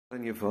On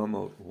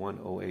Yevamot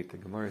 108, the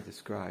Gemara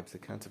describes the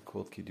concept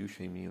called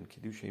Kiddushay Miyun.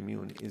 Kiddushay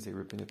Miyun is a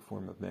rabbinic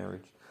form of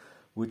marriage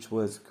which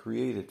was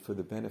created for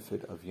the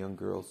benefit of young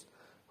girls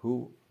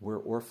who were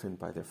orphaned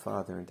by their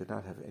father and did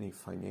not have any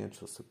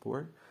financial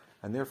support,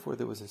 and therefore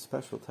there was a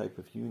special type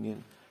of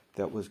union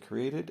that was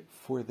created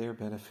for their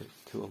benefit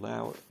to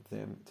allow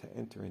them to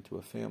enter into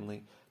a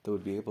family that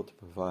would be able to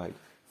provide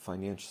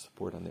financial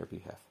support on their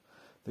behalf.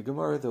 The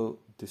Gemara, though,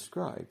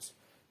 describes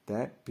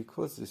that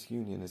because this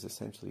union is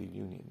essentially a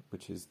union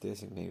which is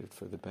designated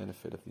for the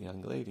benefit of the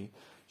young lady,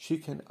 she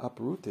can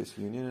uproot this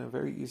union in a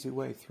very easy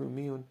way through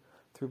miyun,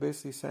 through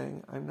basically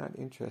saying, I'm not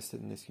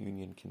interested in this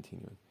union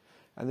continuing.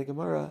 And the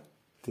Gemara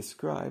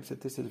describes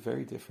that this is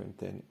very different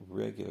than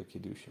regular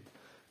Kiddushin.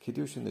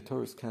 Kiddushin, the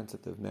Torah's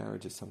concept of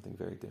marriage, is something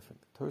very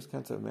different. The Torah's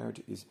concept of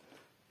marriage is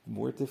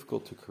more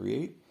difficult to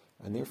create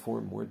and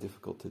therefore more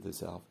difficult to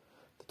dissolve.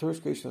 The Torah's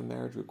creation of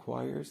marriage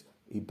requires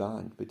a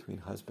bond between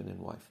husband and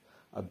wife.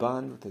 A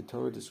bond that the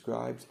Torah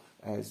describes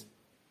as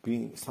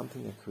being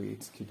something that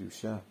creates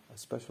Kiddusha, a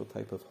special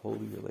type of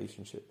holy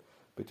relationship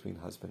between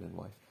husband and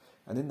wife.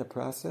 And in the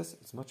process,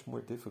 it's much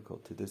more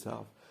difficult to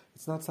dissolve.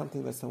 It's not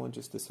something that someone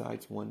just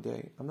decides one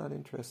day, I'm not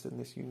interested in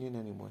this union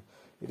anymore.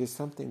 It is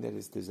something that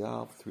is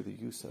dissolved through the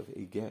use of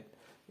a get,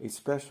 a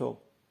special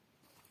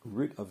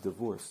writ of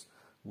divorce,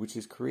 which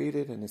is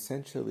created and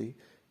essentially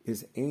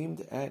is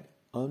aimed at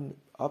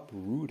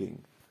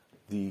uprooting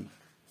the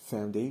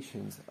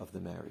foundations of the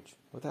marriage.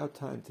 Without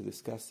time to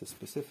discuss the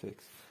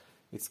specifics,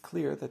 it's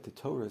clear that the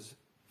Torah's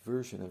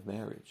version of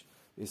marriage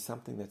is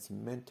something that's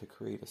meant to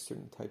create a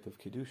certain type of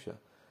Kedusha.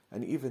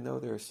 And even though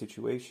there are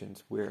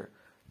situations where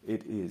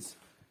it is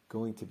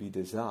going to be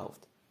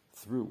dissolved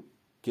through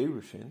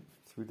Gerushin,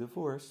 through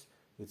divorce,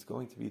 it's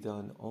going to be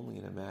done only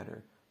in a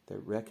manner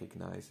that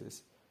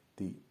recognizes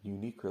the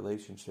unique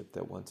relationship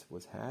that once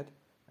was had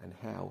and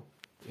how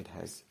it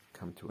has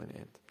come to an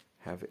end.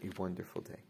 Have a wonderful day.